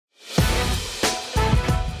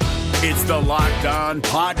It's the Locked On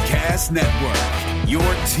Podcast Network, your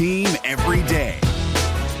team every day.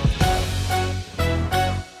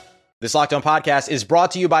 This Locked On Podcast is brought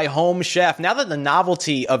to you by Home Chef. Now that the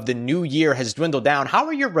novelty of the new year has dwindled down, how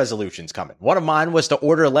are your resolutions coming? One of mine was to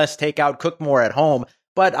order less takeout, cook more at home,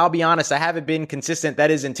 but I'll be honest, I haven't been consistent. That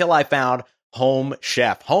is until I found Home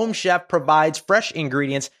Chef. Home Chef provides fresh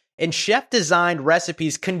ingredients and chef-designed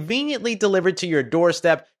recipes conveniently delivered to your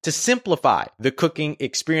doorstep to simplify the cooking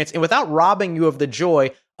experience and without robbing you of the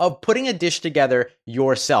joy of putting a dish together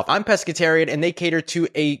yourself. I'm pescatarian and they cater to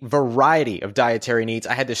a variety of dietary needs.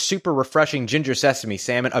 I had this super refreshing ginger sesame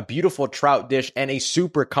salmon, a beautiful trout dish, and a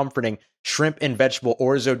super comforting shrimp and vegetable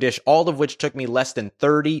orzo dish, all of which took me less than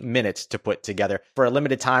 30 minutes to put together. For a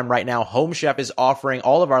limited time right now, Home Chef is offering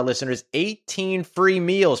all of our listeners 18 free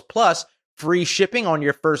meals plus free shipping on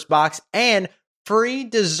your first box and free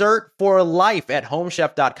dessert for life at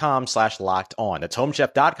homechef.com/lockedon. That's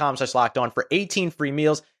homechef.com/lockedon for 18 free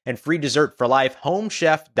meals and free dessert for life.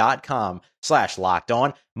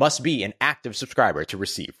 Homechef.com/lockedon. Must be an active subscriber to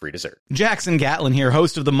receive free dessert. Jackson Gatlin here,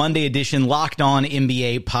 host of the Monday edition Locked On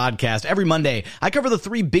NBA podcast. Every Monday, I cover the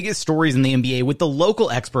three biggest stories in the NBA with the local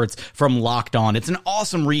experts from Locked On. It's an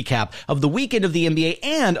awesome recap of the weekend of the NBA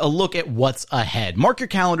and a look at what's ahead. Mark your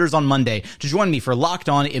calendars on Monday to join me for Locked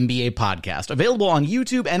On NBA podcast, available on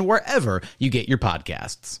YouTube and wherever you get your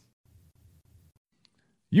podcasts.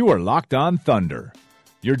 You are Locked On Thunder,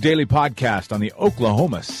 your daily podcast on the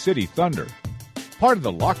Oklahoma City Thunder. Part of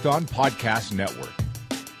the Locked On Podcast Network,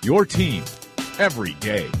 your team every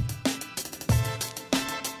day.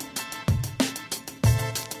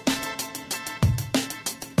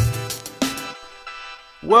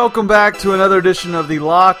 Welcome back to another edition of the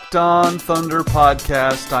Locked On Thunder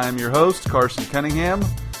podcast. I am your host, Carson Cunningham,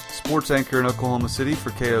 sports anchor in Oklahoma City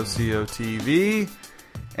for KOCO TV.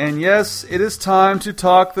 And yes, it is time to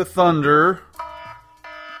talk the Thunder.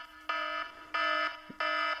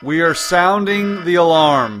 We are sounding the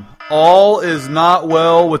alarm. All is not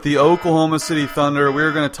well with the Oklahoma City Thunder.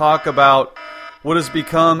 We're going to talk about what has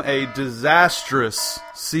become a disastrous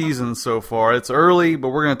season so far. It's early, but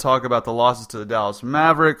we're going to talk about the losses to the Dallas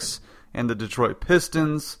Mavericks and the Detroit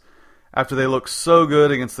Pistons after they looked so good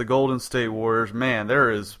against the Golden State Warriors. Man, there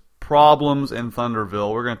is problems in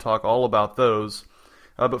Thunderville. We're going to talk all about those.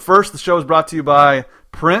 But first, the show is brought to you by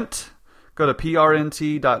Print. Go to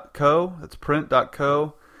prnt.co. That's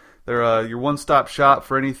print.co. They're your one-stop shop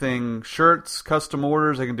for anything shirts, custom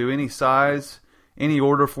orders. They can do any size, any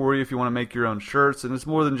order for you if you want to make your own shirts. And it's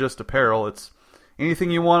more than just apparel. It's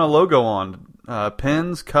anything you want a logo on.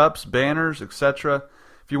 Pins, cups, banners, etc.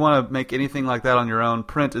 If you want to make anything like that on your own,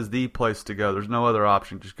 Print is the place to go. There's no other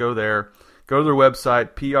option. Just go there. Go to their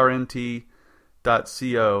website, prnt.co.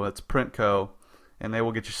 That's Printco. And they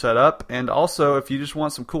will get you set up. And also, if you just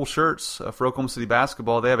want some cool shirts for Oklahoma City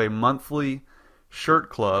basketball, they have a monthly shirt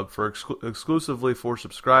club for exclusively for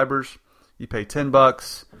subscribers. You pay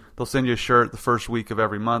 $10. They'll send you a shirt the first week of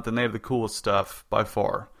every month, and they have the coolest stuff by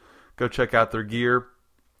far. Go check out their gear.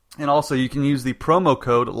 And also, you can use the promo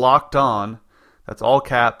code LOCKEDON. That's all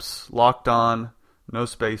caps, locked on, no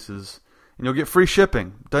spaces. And you'll get free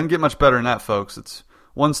shipping. Doesn't get much better than that, folks. It's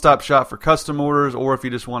one-stop shop for custom orders, or if you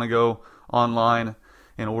just want to go online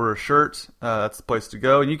and order a shirt, that's the place to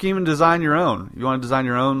go. And you can even design your own. If you want to design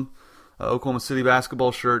your own Oklahoma City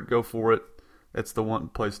basketball shirt, go for it. It's the one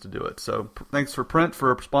place to do it. So thanks for Print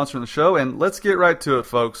for sponsoring the show. And let's get right to it,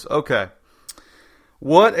 folks. Okay.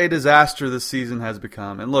 What a disaster this season has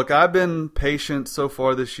become. And look, I've been patient so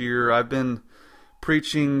far this year. I've been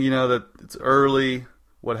preaching, that it's early,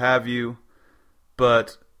 what have you.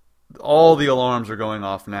 But all the alarms are going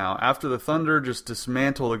off now. After the Thunder just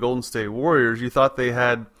dismantled the Golden State Warriors, you thought they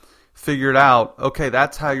had figured out, okay,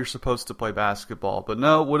 that's how you're supposed to play basketball. But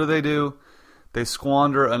no, what do? They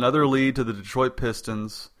squander another lead to the Detroit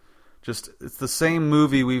Pistons. It's the same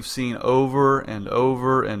movie we've seen over and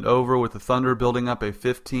over and over, with the Thunder building up a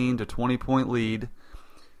 15 to 20 point lead,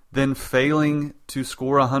 then failing to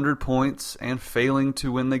score 100 points and failing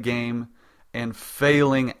to win the game, and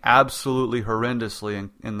failing absolutely horrendously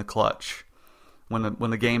in the clutch when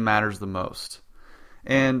the game matters the most.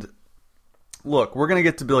 And look, we're going to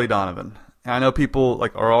get to Billy Donovan. And I know people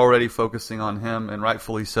are already focusing on him, and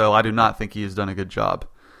rightfully so. I do not think he has done a good job.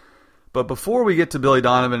 But before we get to Billy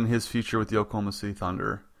Donovan and his future with the Oklahoma City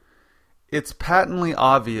Thunder, it's patently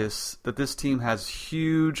obvious that this team has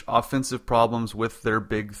huge offensive problems with their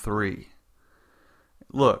big three.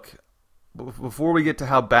 Look, before we get to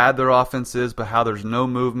how bad their offense is, but how there's no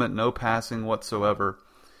movement, no passing whatsoever,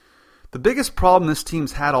 the biggest problem this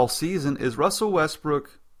team's had all season is Russell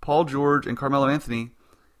Westbrook, Paul George, and Carmelo Anthony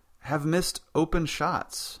have missed open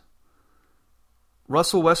shots.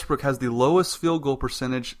 Russell Westbrook has the lowest field goal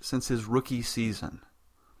percentage since his rookie season.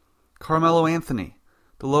 Carmelo Anthony,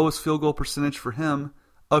 the lowest field goal percentage for him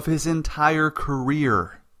of his entire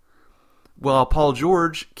career. While Paul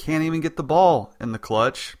George can't even get the ball in the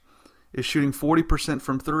clutch, is shooting 40%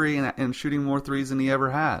 from three and shooting more threes than he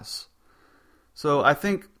ever has. So I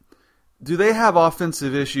think, do they have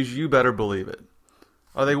offensive issues? You better believe it.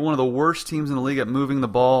 Are they one of the worst teams in the league at moving the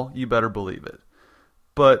ball? You better believe it.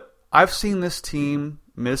 But I've seen this team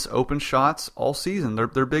miss open shots all season.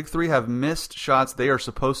 Their big three have missed shots they are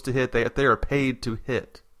supposed to hit. They are paid to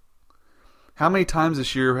hit. How many times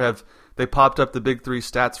this year have they popped up the big three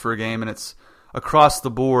stats for a game and it's across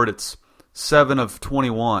the board, it's 7 of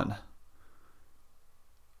 21,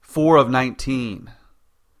 4 of 19.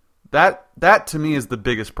 That to me is the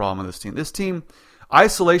biggest problem with this team. This team,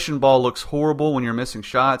 isolation ball looks horrible when you're missing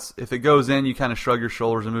shots. If it goes in, you kind of shrug your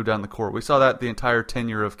shoulders and move down the court. We saw that the entire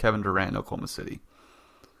tenure of Kevin Durant in Oklahoma City.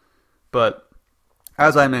 But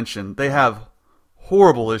as I mentioned, they have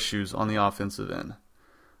horrible issues on the offensive end.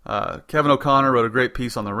 Kevin O'Connor wrote a great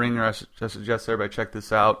piece on The Ringer. I suggest everybody check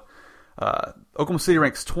this out. Oklahoma City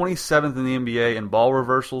ranks 27th in the NBA in ball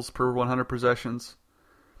reversals per 100 possessions.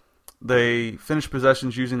 They finish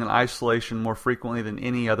possessions using an isolation more frequently than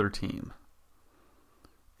any other team.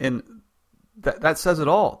 And that says it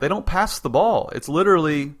all. They don't pass the ball. It's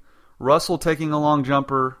literally Russell taking a long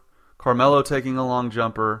jumper, Carmelo taking a long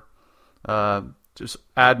jumper, just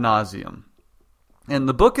ad nauseum. And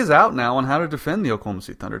the book is out now on how to defend the Oklahoma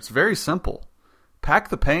City Thunder. It's very simple. Pack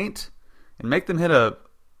the paint and make them hit a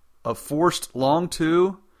forced long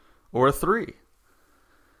two or a three.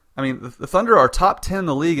 I mean, the Thunder are top 10 in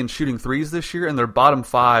the league in shooting threes this year, and they're bottom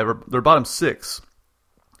 5 or they're bottom 6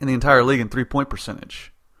 in the entire league in three-point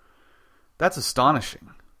percentage. That's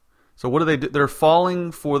astonishing. So what do they do? They're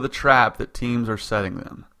falling for the trap that teams are setting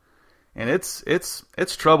them, and it's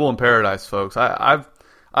trouble in paradise, folks.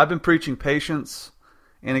 I've been preaching patience,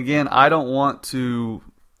 and again, I don't want to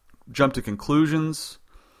jump to conclusions.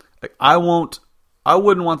 I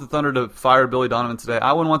wouldn't want the Thunder to fire Billy Donovan today.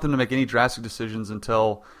 I wouldn't want them to make any drastic decisions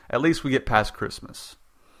until at least we get past Christmas.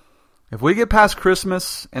 If we get past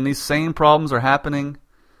Christmas and these same problems are happening,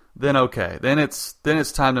 then okay. Then it's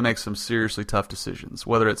time to make some seriously tough decisions,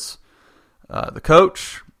 whether it's the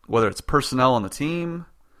coach, whether it's personnel on the team,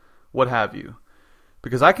 what have you.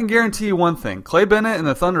 Because I can guarantee you one thing. Clay Bennett and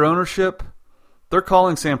the Thunder ownership, they're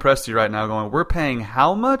calling Sam Presti right now going, we're paying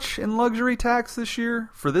how much in luxury tax this year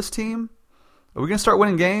for this team? Are we going to start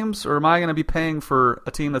winning games, or am I going to be paying for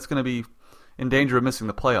a team that's going to be in danger of missing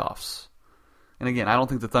the playoffs? And again, I don't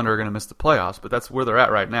think the Thunder are going to miss the playoffs, but that's where they're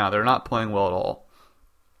at right now. They're not playing well at all.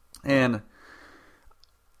 And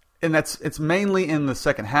it's mainly in the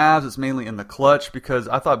second halves. It's mainly in the clutch, because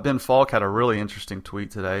I thought Ben Falk had a really interesting tweet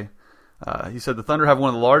today. He said the Thunder have one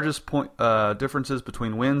of the largest point differences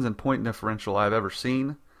between wins and point differential I've ever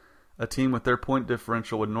seen. A team with their point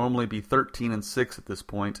differential would normally be 13-6 at this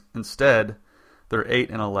point. Instead, they're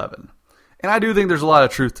 8-11. And I do think there's a lot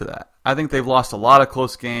of truth to that. I think they've lost a lot of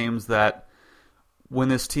close games that when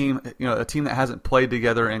this team, a team that hasn't played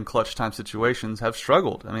together in clutch time situations, have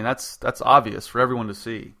struggled. I mean, that's obvious for everyone to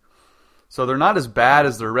see. So they're not as bad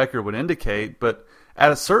as their record would indicate, but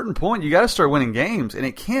at a certain point, you got to start winning games, and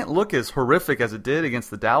it can't look as horrific as it did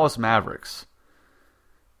against the Dallas Mavericks.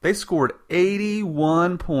 They scored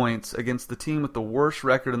 81 points against the team with the worst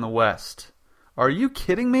record in the West. Are you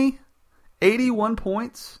kidding me? 81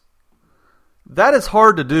 points? That is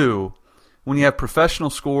hard to do when you have professional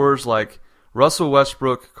scorers like Russell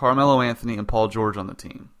Westbrook, Carmelo Anthony, and Paul George on the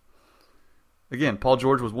team. Again, Paul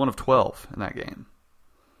George was 1 of 12 in that game.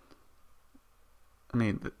 I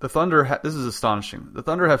mean, the Thunder, this is astonishing. The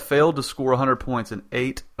Thunder have failed to score 100 points in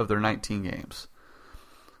 8 of their 19 games.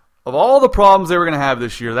 Of all the problems they were going to have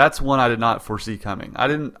this year, that's one I did not foresee coming. I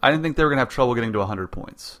didn't think they were going to have trouble getting to 100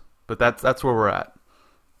 points. But that's where we're at.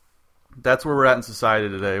 That's where we're at in society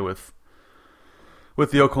today with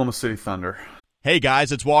the Oklahoma City Thunder. Hey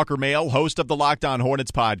guys, it's Walker Mail, host of the Locked On Hornets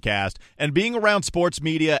podcast, and being around sports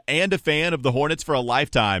media and a fan of the Hornets for a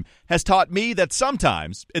lifetime has taught me that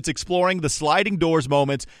sometimes it's exploring the sliding doors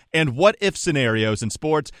moments and what-if scenarios in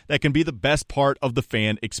sports that can be the best part of the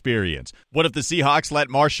fan experience. What if the Seahawks let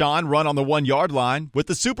Marshawn run on the 1-yard line with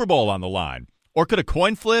the Super Bowl on the line? Or could a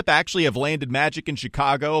coin flip actually have landed Magic in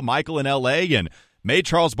Chicago, Michael in L.A., and made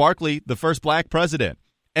Charles Barkley the first black president?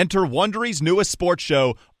 Enter Wondery's newest sports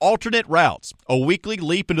show, Alternate Routes, a weekly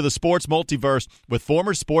leap into the sports multiverse with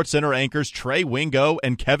former SportsCenter anchors Trey Wingo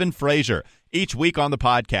and Kevin Frazier. Each week on the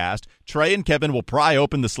podcast, Trey and Kevin will pry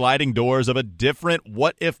open the sliding doors of a different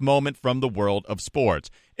what-if moment from the world of sports.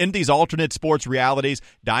 In these alternate sports realities,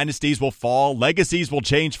 dynasties will fall, legacies will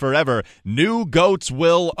change forever, new GOATs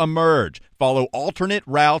will emerge. Follow Alternate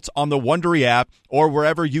Routes on the Wondery app or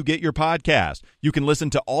wherever you get your podcast. You can listen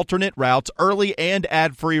to Alternate Routes early and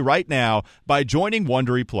ad-free right now by joining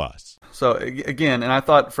Wondery Plus. So, again, and I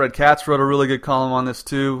thought Fred Katz wrote a really good column on this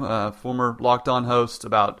too, former Locked On host,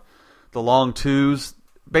 about the long twos.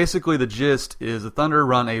 Basically, the gist is the Thunder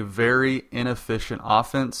run a very inefficient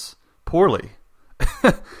offense poorly.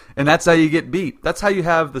 And that's how you get beat. That's how you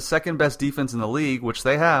have the second best defense in the league, which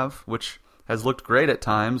they have, which has looked great at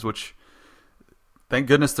times, which thank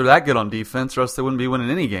goodness they're that good on defense, or else they wouldn't be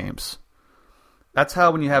winning any games. That's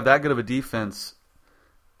how, when you have that good of a defense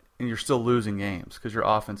and you're still losing games, because your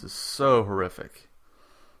offense is so horrific.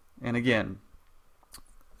 And again,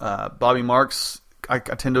 Bobby Marks, I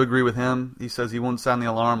tend to agree with him. He says he won't sound the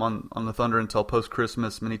alarm on the Thunder until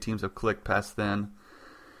post-Christmas. Many teams have clicked past then.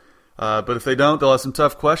 But if they don't, they'll have some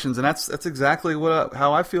tough questions, and that's exactly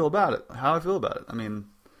how I feel about it. I mean,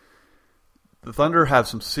 the Thunder have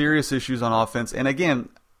some serious issues on offense. And again,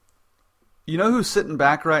 you know who's sitting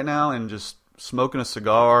back right now and just smoking a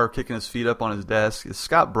cigar, kicking his feet up on his desk? Is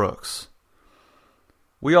Scott Brooks.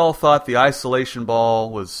 We all thought the isolation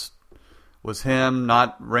ball was him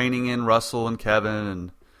not reining in Russell and Kevin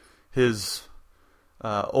and his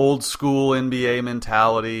old school NBA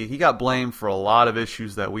mentality. He got blamed for a lot of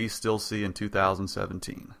issues that we still see in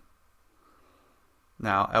 2017.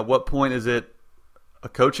 Now, at what point is it a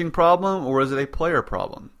coaching problem or is it a player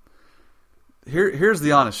problem? Here's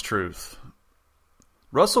the honest truth.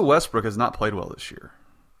 Russell Westbrook has not played well this year.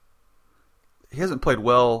 He hasn't played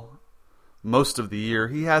well most of the year.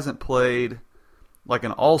 He hasn't played like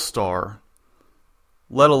an all-star,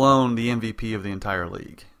 let alone the MVP of the entire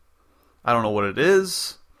league. I don't know what it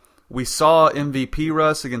is. We saw MVP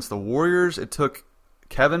Russ against the Warriors. It took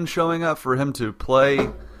Kevin showing up for him to play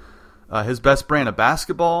his best brand of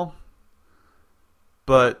basketball.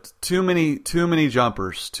 But too many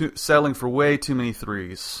jumpers, settling for way too many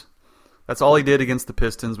threes. That's all he did against the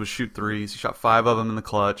Pistons, was shoot threes. He shot 5 of them in the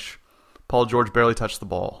clutch. Paul George barely touched the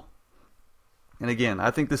ball. And again,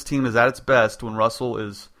 I think this team is at its best when Russell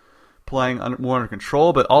is playing more under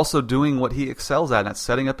control, but also doing what he excels at, and that's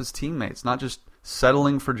setting up his teammates, not just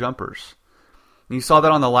settling for jumpers. And you saw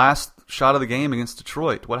that on the last shot of the game against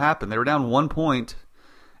Detroit. What happened? They were down 1 point,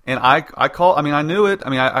 and I knew it.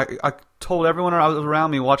 I told everyone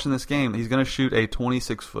around me watching this game, he's going to shoot a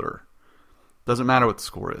 26-footer. Doesn't matter what the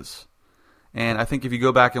score is. And I think if you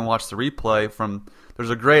go back and watch the replay, there's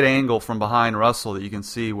a great angle from behind Russell that you can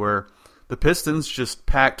see where the Pistons just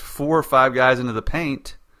packed 4 or 5 guys into the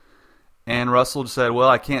paint, and Russell just said, well,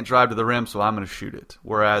 I can't drive to the rim, so I'm going to shoot it.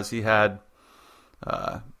 Whereas he had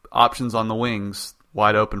options on the wings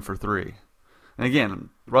wide open for 3. And again,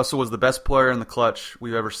 Russell was the best player in the clutch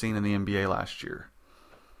we've ever seen in the NBA last year.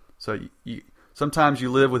 So sometimes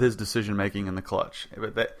you live with his decision-making in the clutch.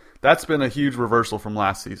 But that's been a huge reversal from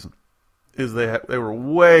last season. They were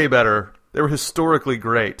way better. They were historically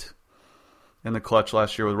great in the clutch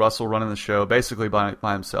last year with Russell running the show basically by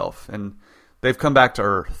himself. And they've come back to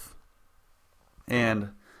earth. And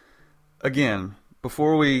again,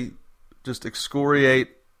 before we just excoriate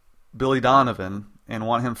Billy Donovan and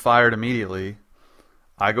want him fired immediately,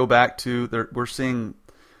 I go back to we're seeing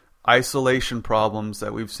isolation problems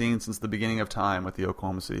that we've seen since the beginning of time with the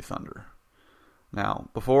Oklahoma City Thunder. Now,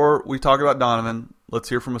 before we talk about Donovan, let's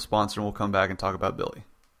hear from a sponsor and we'll come back and talk about Billy.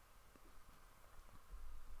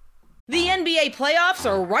 The NBA playoffs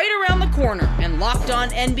are right around the corner, and Locked On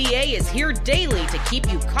NBA is here daily to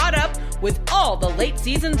keep you caught up with all the late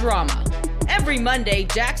season drama. Every Monday,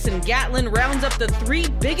 Jackson Gatlin rounds up the 3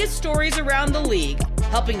 biggest stories around the league,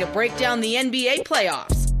 helping to break down the NBA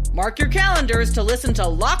playoffs. Mark your calendars to listen to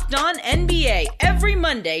Locked On NBA every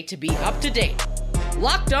Monday to be up to date.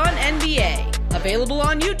 Locked On NBA, available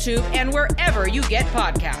on YouTube and wherever you get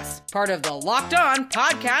podcasts. Part of the Locked On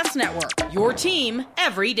Podcast Network, your team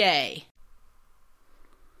every day.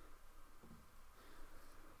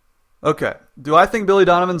 Okay. Do I think Billy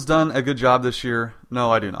Donovan's done a good job this year? No,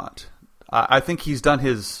 I do not. I think he's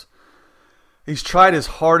tried his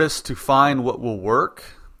hardest to find what will work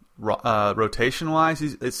rotation-wise.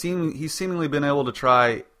 He's seemingly been able to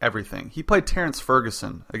try everything. He played Terrence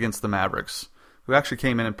Ferguson against the Mavericks, who actually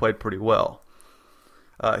came in and played pretty well.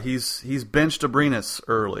 He's benched Abrinas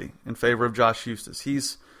early in favor of Josh Huestis.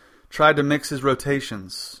 He's tried to mix his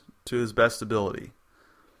rotations to his best ability.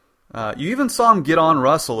 You even saw him get on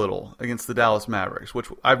Russ a little against the Dallas Mavericks, which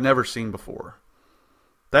I've never seen before.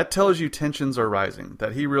 that tells you tensions are rising,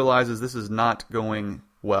 that he realizes this is not going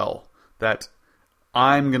well, that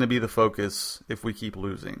I'm going to be the focus if we keep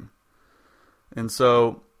losing. And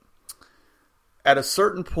so at a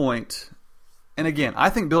certain point, and again, I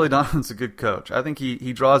think Billy Donovan's a good coach. I think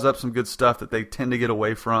he draws up some good stuff that they tend to get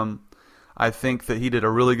away from. I think that he did a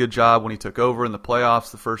really good job when he took over in the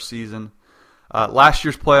playoffs the first season. Last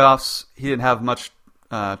year's playoffs, he didn't have much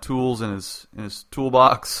tools in his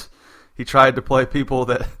toolbox. He tried to play people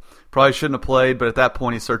that probably shouldn't have played, but at that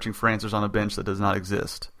point he's searching for answers on a bench that does not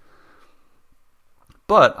exist.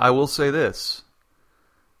 But I will say this.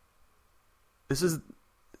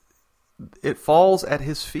 It falls at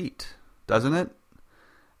his feet, doesn't it?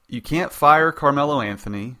 You can't fire Carmelo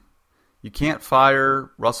Anthony. You can't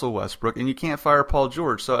fire Russell Westbrook, and you can't fire Paul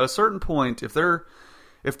George. So at a certain point, if they're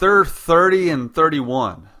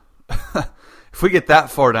 30-31, if we get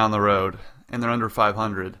that far down the road and they're under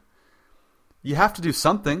 500, you have to do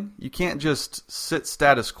something. You can't just sit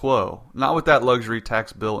status quo. Not with that luxury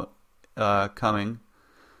tax bill coming.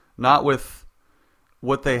 Not with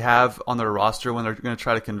what they have on their roster when they're going to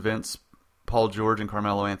try to convince Paul George and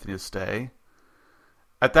Carmelo Anthony to stay.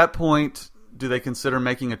 At that point, do they consider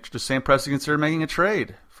does Sam Presti consider making a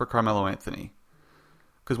trade for Carmelo Anthony?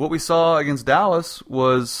 Because what we saw against Dallas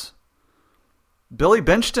was Billy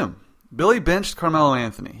benched him. Billy benched Carmelo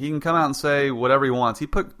Anthony. He can come out and say whatever he wants. He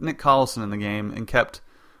put Nick Collison in the game and kept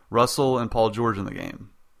Russell and Paul George in the game.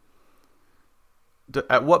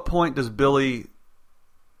 At what point does Billy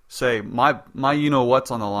say, my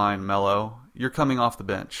you-know-what's on the line, Melo? You're coming off the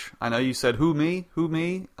bench. I know you said, who, me? Who,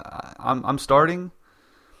 me? I'm starting.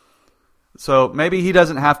 So maybe he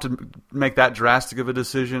doesn't have to make that drastic of a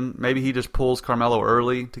decision. Maybe he just pulls Carmelo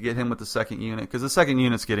early to get him with the second unit, because the second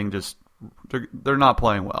unit's they're not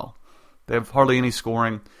playing well. They have hardly any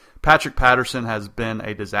scoring. Patrick Patterson has been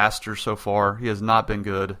a disaster so far. He has not been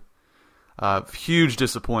good. Huge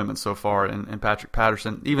disappointment so far in Patrick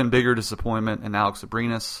Patterson. Even bigger disappointment in Alex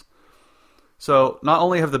Abrinas. So not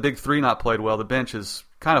only have the big three not played well, the bench has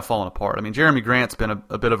kind of fallen apart. I mean, Jeremy Grant's been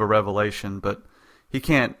a bit of a revelation, but he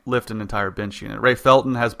can't lift an entire bench unit. Ray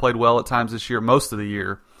Felton has played well at times this year, most of the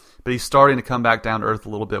year, but he's starting to come back down to earth a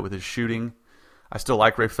little bit with his shooting. I still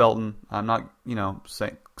like Ray Felton. I'm not,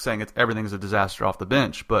 saying everything's a disaster off the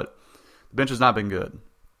bench, but the bench has not been good.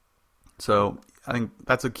 So I think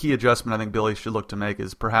that's a key adjustment I think Billy should look to make,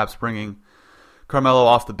 is perhaps bringing Carmelo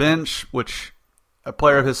off the bench, which a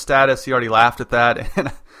player of his status, he already laughed at that.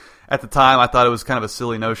 And at the time, I thought it was kind of a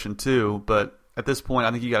silly notion too, but at this point,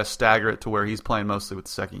 I think you got to stagger it to where he's playing mostly with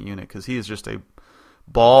the second unit, because he is just a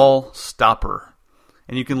ball stopper,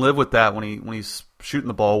 and you can live with that when he's shooting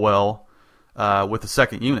the ball well with the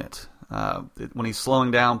second unit. When he's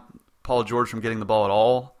slowing down Paul George from getting the ball at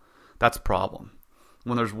all, that's a problem.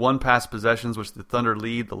 When there's one pass possessions, which the Thunder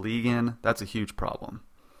lead the league in, that's a huge problem.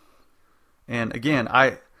 And again,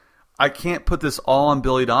 I can't put this all on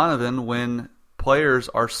Billy Donovan when players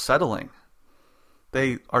are settling.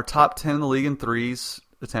 They are top 10 in the league in threes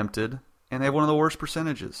attempted, and they have one of the worst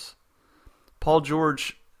percentages. Paul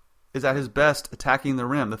George is at his best attacking the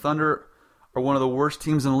rim. The Thunder are one of the worst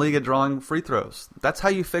teams in the league at drawing free throws. That's how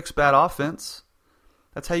you fix bad offense.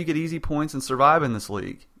 That's how you get easy points and survive in this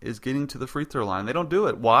league, is getting to the free throw line. They don't do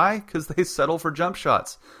it. Why? Because they settle for jump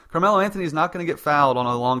shots. Carmelo Anthony is not going to get fouled on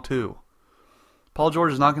a long two. Paul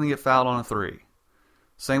George is not going to get fouled on a three.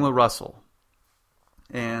 Same with Russell.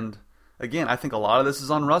 And again, I think a lot of this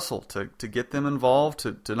is on Russell to get them involved,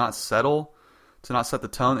 to not settle, to not set the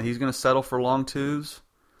tone that he's going to settle for long twos.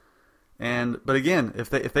 But again, if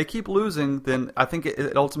they keep losing, then I think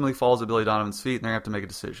it ultimately falls at Billy Donovan's feet, and they're going to have to make a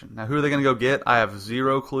decision. Now, who are they going to go get? I have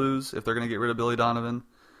zero clues if they're going to get rid of Billy Donovan.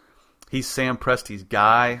 He's Sam Presti's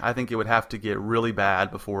guy. I think it would have to get really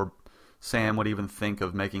bad before Sam would even think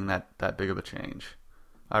of making that big of a change.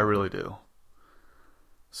 I really do.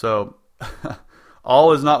 So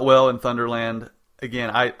all is not well in Thunderland.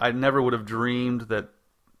 Again, I never would have dreamed that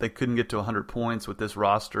they couldn't get to 100 points with this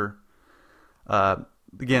roster.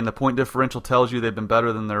 Again, the point differential tells you they've been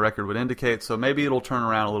better than their record would indicate, so maybe it'll turn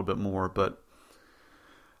around a little bit more. But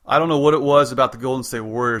I don't know what it was about the Golden State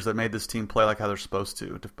Warriors that made this team play like how they're supposed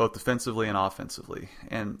to, both defensively and offensively.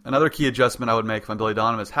 And another key adjustment I would make if I'm Billy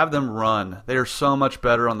Donovan is have them run. They are so much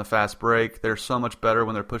better on the fast break. They're so much better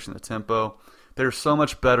when they're pushing the tempo. They're so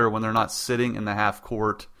much better when they're not sitting in the half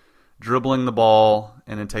court, dribbling the ball,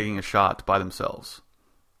 and then taking a shot by themselves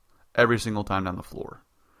every single time down the floor.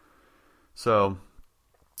 So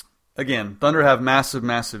again, Thunder have massive,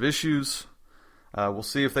 massive issues. We'll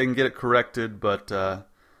see if they can get it corrected, but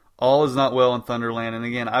all is not well in Thunderland. And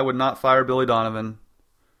again, I would not fire Billy Donovan.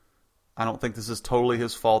 I don't think this is totally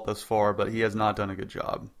his fault thus far, but he has not done a good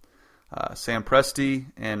job. Sam Presti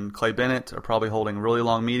and Clay Bennett are probably holding really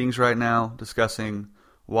long meetings right now discussing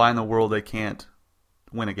why in the world they can't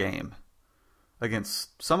win a game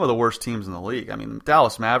against some of the worst teams in the league. I mean,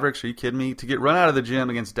 Dallas Mavericks, are you kidding me? To get run out of the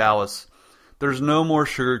gym against Dallas, there's no more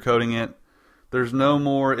sugarcoating it. There's no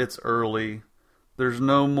more it's early. There's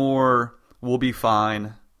no more we'll be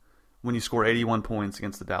fine when you score 81 points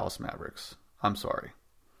against the Dallas Mavericks. I'm sorry.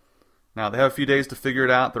 Now, they have a few days to figure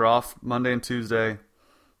it out. They're off Monday and Tuesday.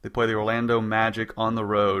 They play the Orlando Magic on the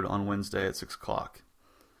road on Wednesday at 6 o'clock.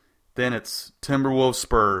 Then it's Timberwolves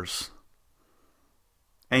Spurs.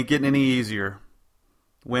 Ain't getting any easier.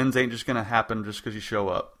 Wins ain't just going to happen just because you show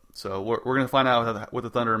up. So we're going to find out what the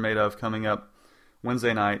Thunder are made of coming up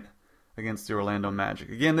Wednesday night against the Orlando Magic.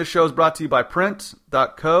 Again, this show is brought to you by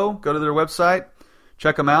Print.co. Go to their website.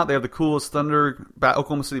 Check them out. They have the coolest Thunder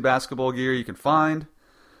Oklahoma City basketball gear you can find.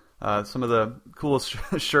 Some of the coolest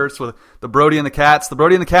shirts with the Brody and the Cats. The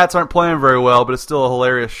Brody and the Cats aren't playing very well, but it's still a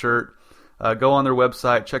hilarious shirt. Go on their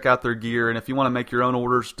website, check out their gear, and if you want to make your own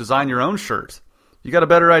orders, design your own shirt. You got a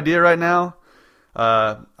better idea right now?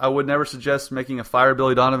 I would never suggest making a Fire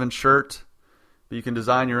Billy Donovan shirt, but you can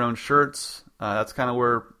design your own shirts. That's kind of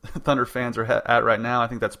where Thunder fans are at right now. I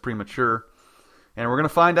think that's premature. And we're going to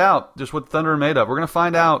find out just what the Thunder are made of. We're going to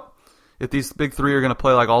find out if these big three are going to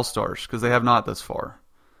play like all-stars, because they have not thus far.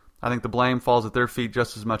 I think the blame falls at their feet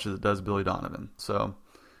just as much as it does Billy Donovan. So,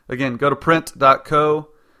 again, go to print.co.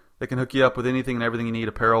 They can hook you up with anything and everything you need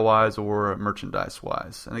apparel-wise or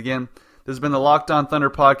merchandise-wise. And again, this has been the Locked On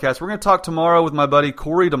Thunder podcast. We're going to talk tomorrow with my buddy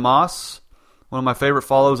Corey DeMoss, one of my favorite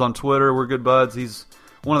follows on Twitter. We're good buds. He's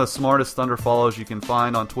one of the smartest Thunder follows you can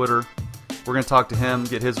find on Twitter. We're going to talk to him,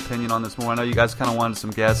 get his opinion on this more. I know you guys kind of wanted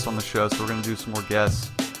some guests on the show, so we're going to do some more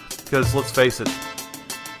guests. Because, let's face it,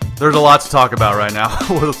 there's a lot to talk about right now.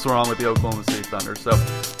 What's wrong with the Oklahoma City Thunder? So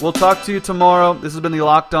we'll talk to you tomorrow. This has been the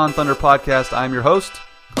Locked On Thunder podcast. I'm your host,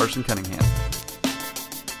 Carson Cunningham.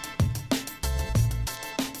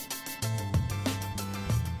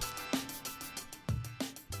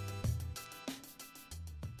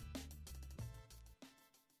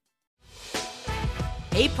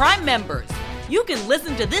 Hey, Prime members, you can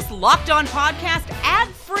listen to this Locked On podcast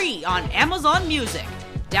ad-free on Amazon Music.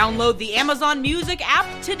 Download the Amazon Music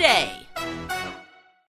app today.